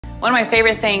One of my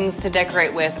favorite things to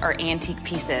decorate with are antique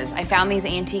pieces. I found these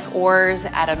antique oars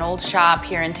at an old shop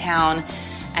here in town,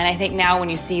 and I think now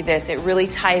when you see this, it really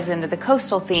ties into the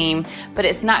coastal theme, but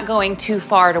it's not going too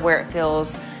far to where it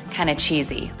feels kind of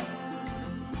cheesy.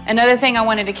 Another thing I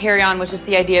wanted to carry on was just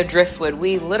the idea of driftwood.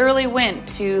 We literally went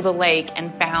to the lake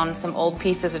and found some old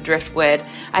pieces of driftwood.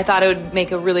 I thought it would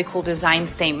make a really cool design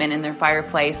statement in their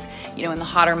fireplace. You know, in the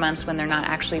hotter months when they're not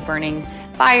actually burning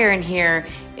fire in here,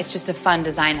 it's just a fun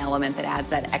design element that adds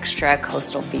that extra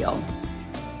coastal feel.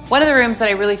 One of the rooms that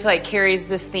I really feel like carries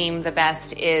this theme the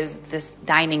best is this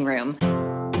dining room.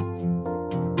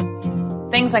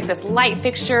 Things like this light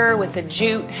fixture with a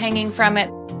jute hanging from it,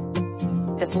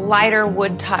 this lighter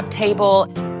wood top table,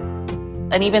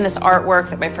 and even this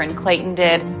artwork that my friend Clayton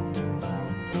did.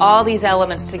 All these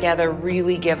elements together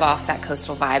really give off that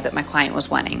coastal vibe that my client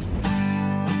was wanting.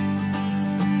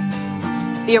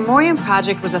 The Armorium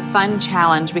project was a fun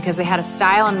challenge because they had a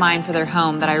style in mind for their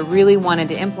home that I really wanted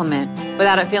to implement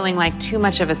without it feeling like too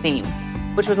much of a theme,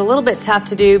 which was a little bit tough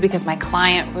to do because my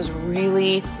client was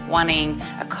really wanting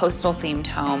a coastal themed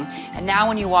home. And now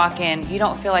when you walk in, you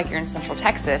don't feel like you're in Central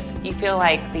Texas. You feel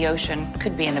like the ocean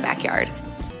could be in the backyard.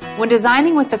 When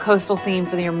designing with the coastal theme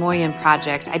for the Armorium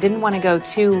project, I didn't want to go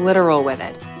too literal with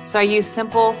it. So I used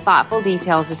simple, thoughtful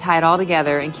details to tie it all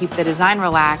together and keep the design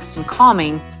relaxed and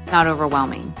calming, not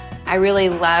overwhelming. I really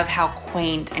love how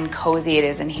quaint and cozy it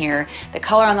is in here. The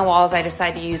color on the walls I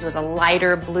decided to use was a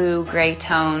lighter blue-gray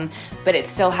tone, but it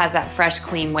still has that fresh,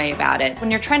 clean way about it. When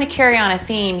you're trying to carry on a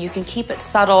theme, you can keep it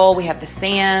subtle. We have the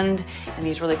sand and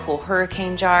these really cool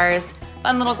hurricane jars.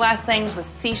 Fun little glass things with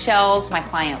seashells. My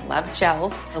client loves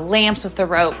shells. The lamps with the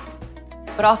rope,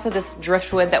 but also this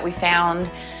driftwood that we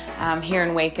found here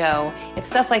in Waco. It's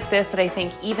stuff like this that I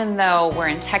think even though we're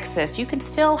in Texas, you can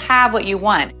still have what you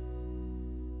want.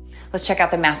 Let's check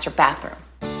out the master bathroom.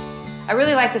 I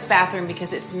really like this bathroom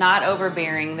because it's not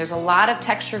overbearing. There's a lot of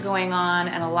texture going on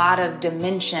and a lot of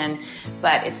dimension,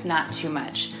 but it's not too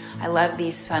much. I love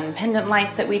these fun pendant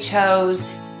lights that we chose,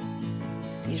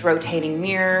 these rotating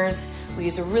mirrors. We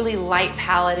use a really light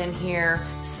palette in here,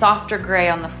 softer gray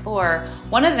on the floor.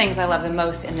 One of the things I love the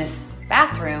most in this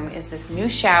bathroom is this new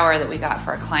shower that we got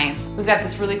for our clients. We've got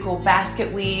this really cool basket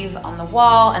weave on the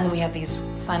wall, and then we have these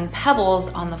fun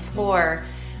pebbles on the floor.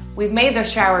 We've made their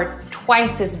shower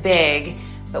twice as big,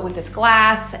 but with this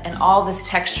glass and all this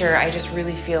texture, I just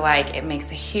really feel like it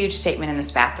makes a huge statement in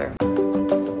this bathroom.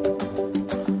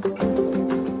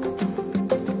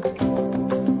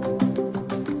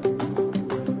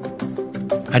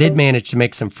 I did manage to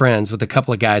make some friends with a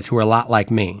couple of guys who were a lot like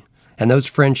me, and those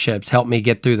friendships helped me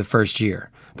get through the first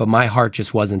year, but my heart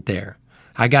just wasn't there.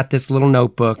 I got this little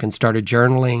notebook and started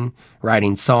journaling,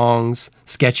 writing songs,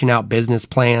 sketching out business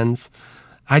plans.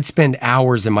 I'd spend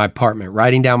hours in my apartment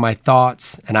writing down my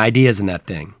thoughts and ideas in that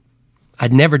thing.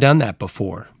 I'd never done that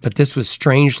before, but this was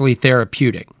strangely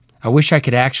therapeutic. I wish I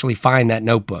could actually find that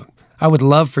notebook. I would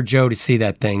love for Jo to see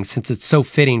that thing since it's so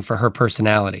fitting for her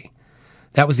personality.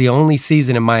 That was the only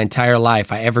season in my entire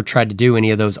life I ever tried to do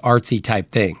any of those artsy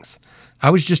type things.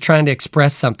 I was just trying to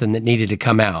express something that needed to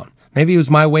come out. Maybe it was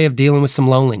my way of dealing with some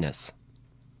loneliness.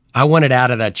 I wanted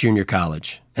out of that junior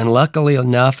college, and luckily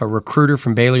enough, a recruiter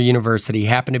from Baylor University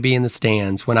happened to be in the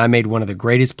stands when I made one of the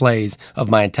greatest plays of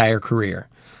my entire career.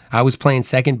 I was playing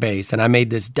second base, and I made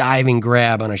this diving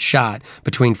grab on a shot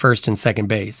between first and second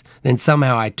base. Then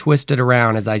somehow I twisted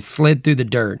around as I slid through the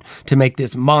dirt to make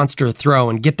this monster throw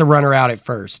and get the runner out at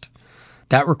first.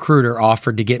 That recruiter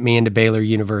offered to get me into Baylor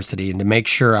University and to make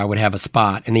sure I would have a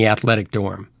spot in the athletic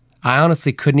dorm. I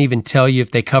honestly couldn't even tell you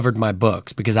if they covered my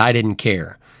books because I didn't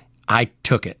care. I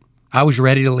took it. I was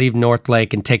ready to leave North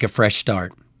Lake and take a fresh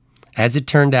start. As it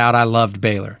turned out, I loved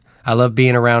Baylor. I loved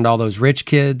being around all those rich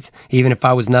kids, even if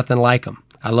I was nothing like them.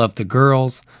 I loved the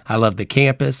girls. I loved the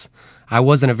campus. I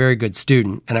wasn't a very good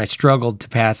student, and I struggled to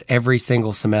pass every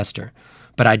single semester.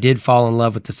 But I did fall in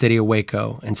love with the city of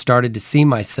Waco and started to see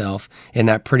myself in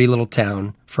that pretty little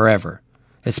town forever,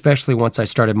 especially once I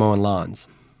started mowing lawns.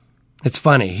 It's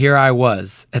funny, here I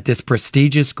was at this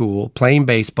prestigious school playing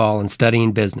baseball and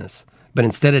studying business. But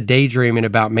instead of daydreaming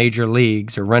about major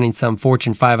leagues or running some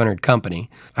Fortune 500 company,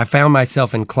 I found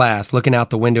myself in class looking out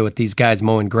the window at these guys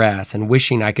mowing grass and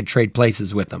wishing I could trade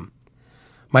places with them.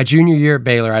 My junior year at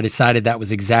Baylor, I decided that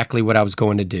was exactly what I was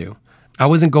going to do. I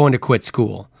wasn't going to quit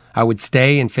school. I would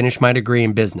stay and finish my degree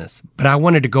in business, but I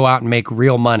wanted to go out and make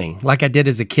real money like I did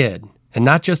as a kid, and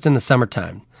not just in the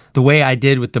summertime, the way I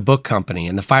did with the book company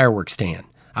and the fireworks stand.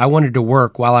 I wanted to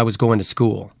work while I was going to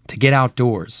school, to get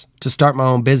outdoors, to start my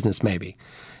own business maybe.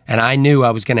 And I knew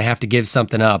I was going to have to give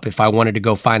something up if I wanted to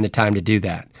go find the time to do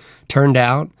that. Turned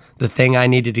out, the thing I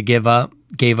needed to give up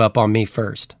gave up on me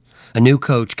first. A new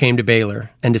coach came to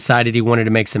Baylor and decided he wanted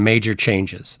to make some major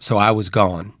changes, so I was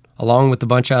gone, along with a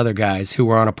bunch of other guys who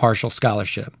were on a partial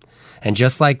scholarship. And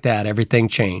just like that, everything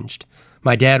changed.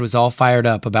 My dad was all fired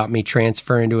up about me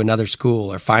transferring to another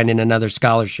school or finding another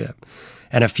scholarship,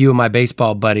 and a few of my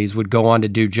baseball buddies would go on to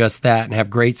do just that and have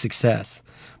great success.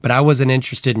 But I wasn't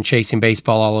interested in chasing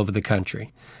baseball all over the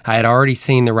country. I had already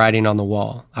seen the writing on the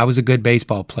wall. I was a good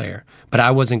baseball player, but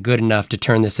I wasn't good enough to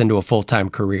turn this into a full-time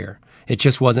career. It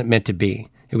just wasn't meant to be.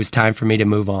 It was time for me to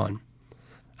move on.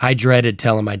 I dreaded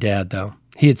telling my dad, though.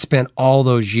 He had spent all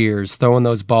those years throwing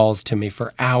those balls to me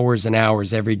for hours and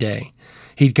hours every day.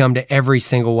 He'd come to every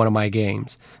single one of my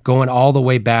games, going all the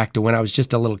way back to when I was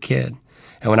just a little kid.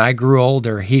 And when I grew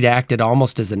older, he'd acted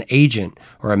almost as an agent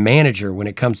or a manager when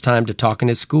it comes time to talking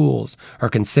to schools or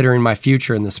considering my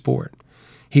future in the sport.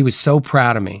 He was so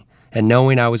proud of me, and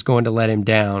knowing I was going to let him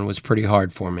down was pretty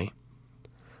hard for me.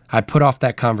 I put off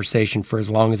that conversation for as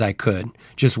long as I could,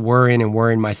 just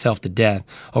worrying myself to death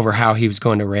over how he was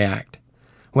going to react.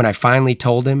 When I finally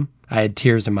told him, I had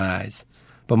tears in my eyes.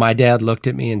 But my dad looked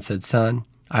at me and said, "Son,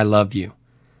 I love you.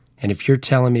 And if you're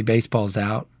telling me baseball's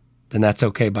out, then that's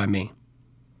okay by me."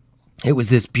 It was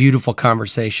this beautiful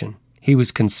conversation. He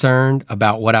was concerned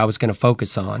about what I was going to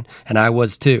focus on, and I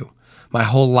was too. My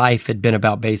whole life had been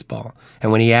about baseball.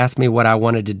 And when he asked me what I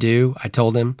wanted to do, I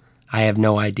told him, I have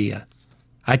no idea.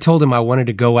 I told him I wanted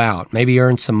to go out, maybe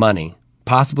earn some money,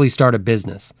 possibly start a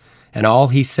business. And all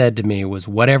he said to me was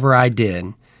whatever I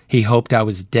did, he hoped I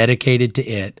was dedicated to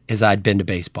it as I'd been to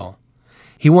baseball.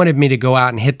 He wanted me to go out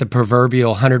and hit the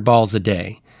proverbial 100 balls a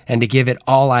day and to give it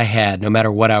all I had no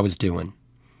matter what I was doing.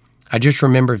 I just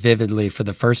remember vividly for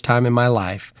the first time in my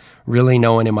life, really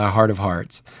knowing in my heart of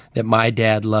hearts that my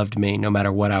dad loved me no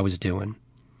matter what I was doing.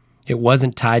 It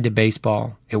wasn't tied to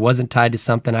baseball. It wasn't tied to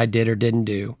something I did or didn't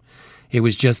do. It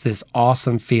was just this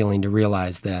awesome feeling to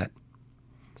realize that.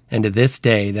 And to this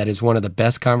day, that is one of the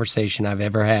best conversations I've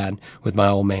ever had with my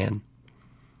old man.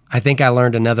 I think I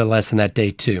learned another lesson that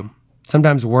day too.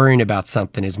 Sometimes worrying about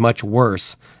something is much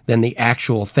worse than the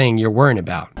actual thing you're worrying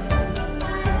about.